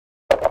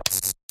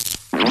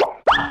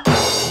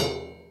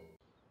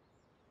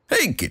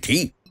Hey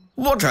Kitty,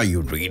 what are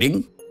you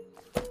reading?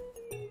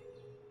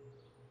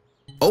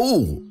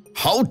 Oh,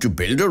 how to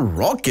build a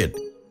rocket.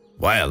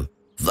 Well,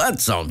 that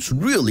sounds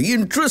really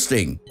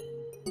interesting.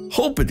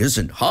 Hope it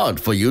isn't hard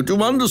for you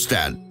to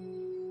understand.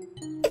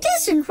 It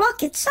isn't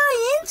rocket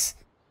science.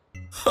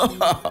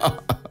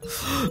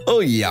 Oh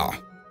yeah.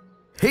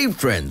 Hey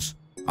friends,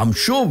 I'm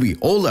sure we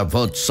all have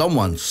heard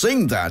someone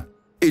saying that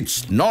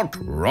it's not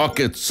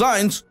rocket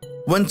science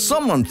when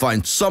someone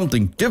finds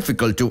something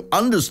difficult to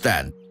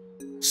understand.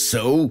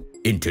 So,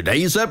 in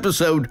today's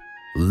episode,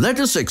 let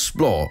us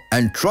explore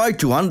and try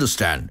to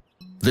understand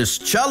this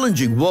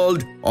challenging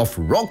world of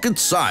rocket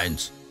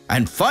science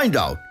and find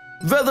out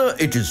whether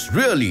it is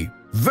really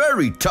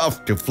very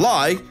tough to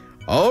fly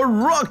a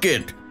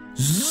rocket.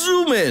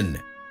 Zoom in!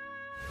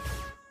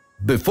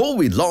 Before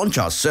we launch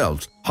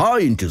ourselves high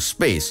into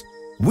space,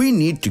 we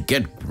need to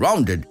get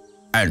grounded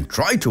and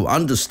try to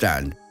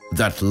understand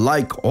that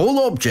like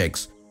all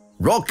objects,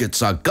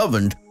 rockets are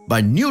governed by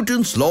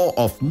Newton's law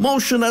of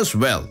motion as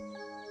well.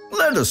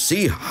 Let us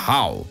see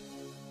how.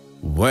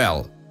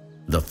 Well,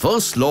 the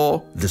first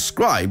law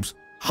describes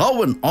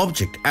how an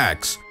object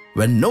acts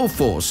when no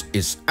force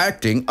is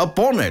acting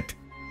upon it.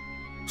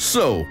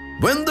 So,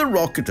 when the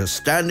rocket is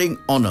standing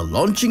on a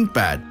launching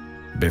pad,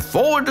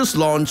 before it is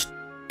launched,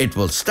 it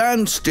will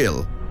stand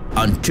still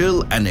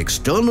until an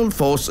external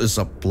force is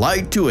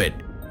applied to it.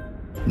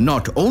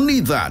 Not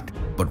only that,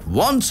 but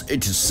once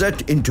it is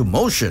set into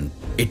motion,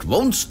 it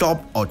won't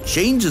stop or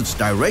change its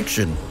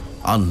direction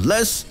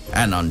unless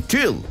and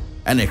until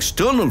an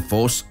external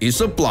force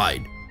is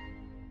applied.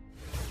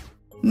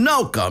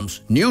 Now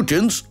comes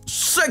Newton's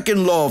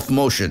second law of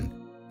motion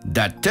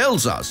that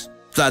tells us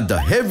that the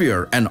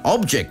heavier an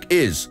object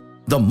is,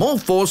 the more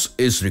force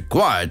is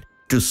required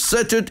to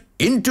set it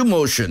into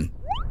motion.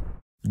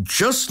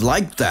 Just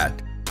like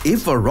that,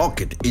 if a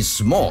rocket is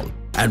small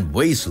and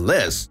weighs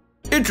less,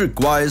 it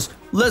requires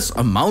less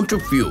amount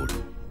of fuel.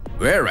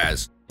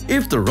 Whereas,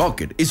 if the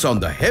rocket is on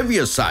the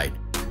heavier side,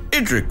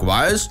 it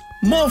requires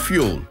more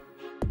fuel.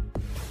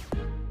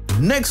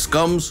 Next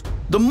comes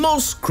the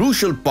most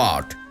crucial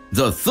part,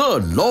 the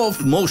third law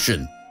of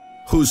motion,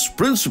 whose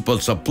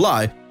principles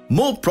apply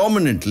more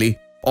prominently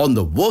on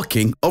the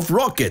working of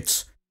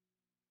rockets.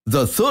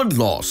 The third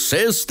law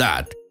says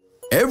that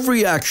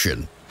every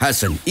action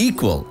has an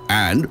equal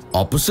and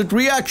opposite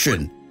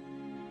reaction.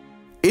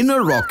 In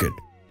a rocket,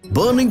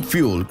 burning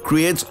fuel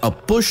creates a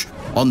push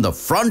on the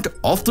front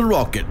of the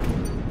rocket,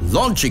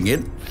 launching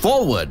it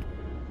forward.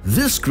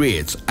 This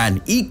creates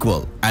an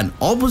equal and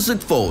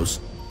opposite force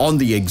on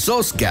the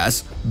exhaust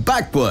gas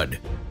backward.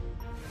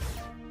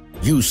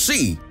 You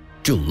see,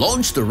 to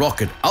launch the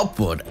rocket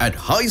upward at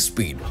high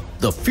speed,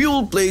 the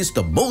fuel plays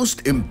the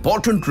most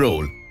important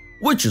role,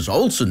 which is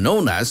also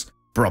known as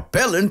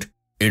propellant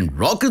in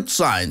rocket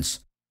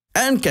science,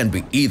 and can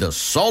be either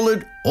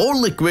solid or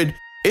liquid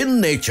in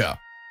nature,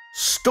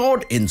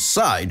 stored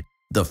inside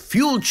the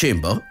fuel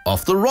chamber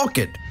of the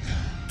rocket.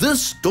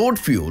 This stored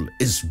fuel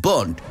is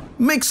burnt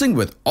mixing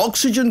with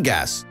oxygen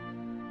gas.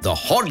 The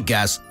hot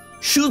gas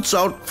shoots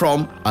out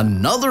from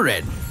another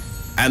end,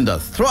 and the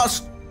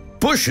thrust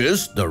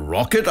pushes the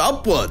rocket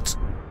upwards,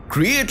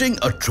 creating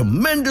a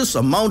tremendous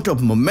amount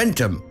of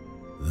momentum.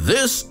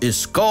 This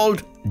is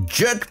called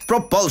jet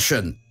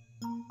propulsion.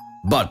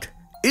 But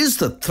is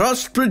the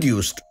thrust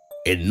produced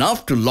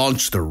enough to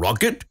launch the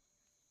rocket?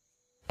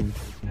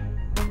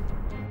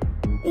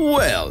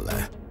 Well,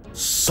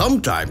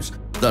 sometimes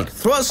the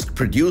thrust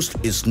produced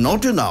is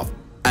not enough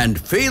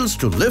and fails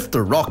to lift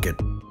the rocket,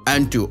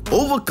 and to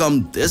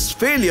overcome this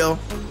failure,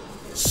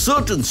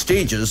 certain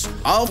stages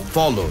are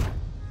followed.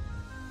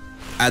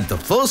 At the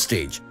first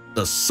stage,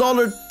 the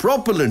solid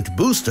propellant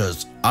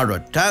boosters are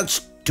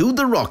attached to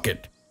the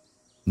rocket.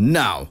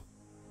 Now,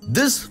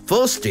 this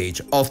first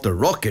stage of the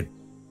rocket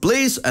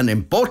plays an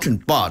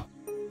important part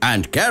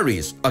and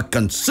carries a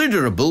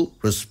considerable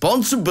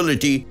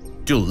responsibility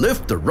to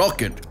lift the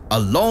rocket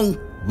along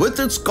with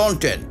its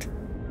content.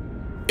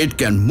 It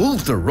can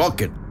move the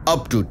rocket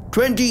up to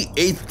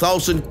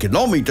 28,000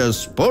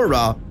 kilometers per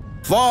hour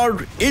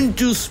far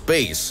into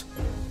space.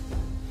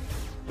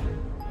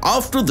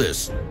 After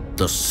this,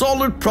 the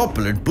solid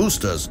propellant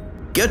boosters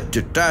get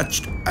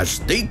detached as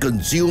they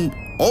consume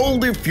all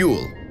their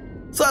fuel.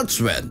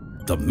 That's when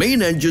the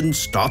main engine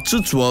starts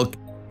its work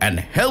and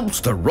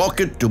helps the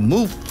rocket to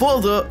move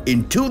further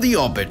into the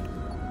orbit,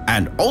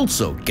 and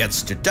also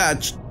gets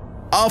detached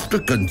after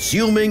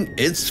consuming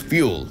its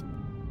fuel.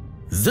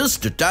 This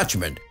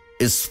detachment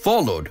is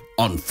followed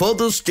on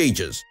further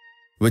stages,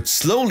 which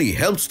slowly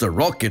helps the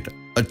rocket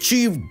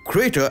achieve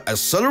greater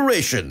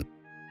acceleration.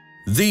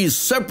 These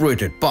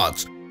separated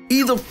parts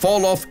either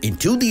fall off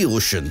into the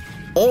ocean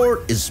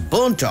or is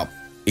burnt up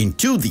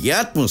into the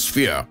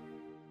atmosphere.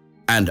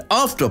 And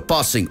after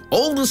passing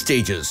all the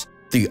stages,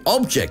 the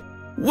object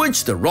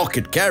which the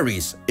rocket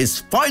carries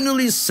is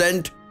finally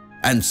sent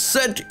and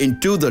set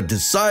into the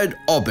desired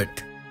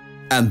orbit.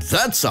 And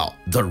that's how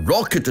the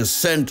rocket is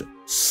sent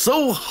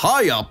so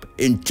high up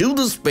into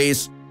the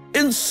space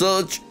in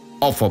search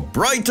of a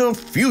brighter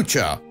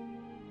future.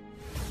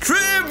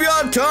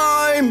 Trivia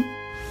time!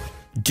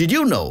 Did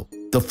you know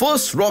the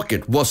first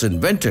rocket was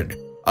invented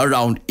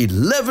around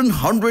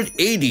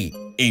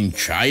 1180 in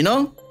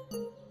China?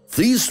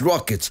 These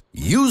rockets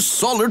used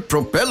solid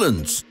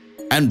propellants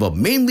and were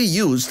mainly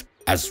used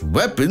as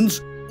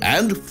weapons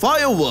and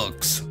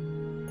fireworks.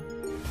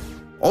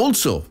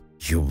 Also,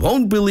 you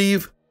won't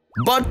believe,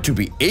 but to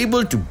be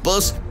able to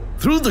burst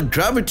through the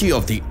gravity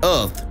of the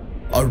Earth,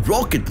 a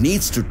rocket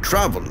needs to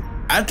travel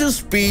at a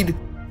speed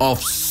of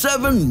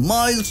 7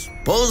 miles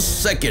per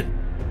second.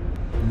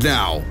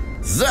 Now,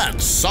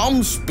 that's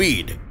some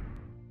speed.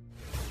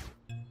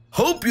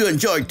 Hope you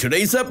enjoyed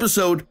today's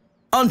episode.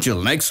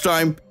 Until next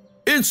time,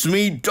 it's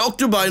me,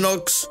 Dr.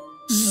 Binocs,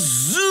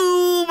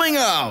 zooming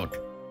out.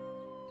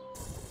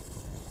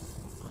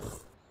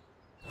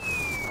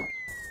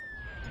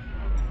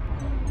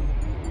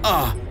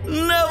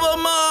 Never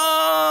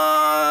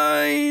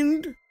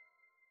mind.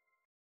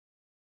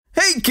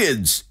 Hey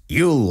kids,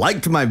 you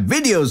liked my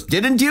videos,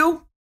 didn't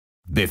you?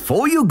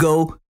 Before you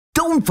go,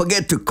 don't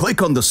forget to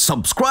click on the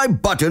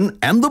subscribe button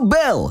and the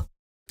bell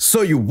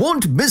so you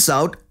won't miss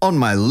out on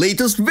my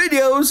latest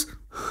videos.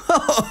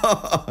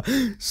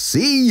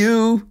 See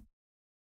you.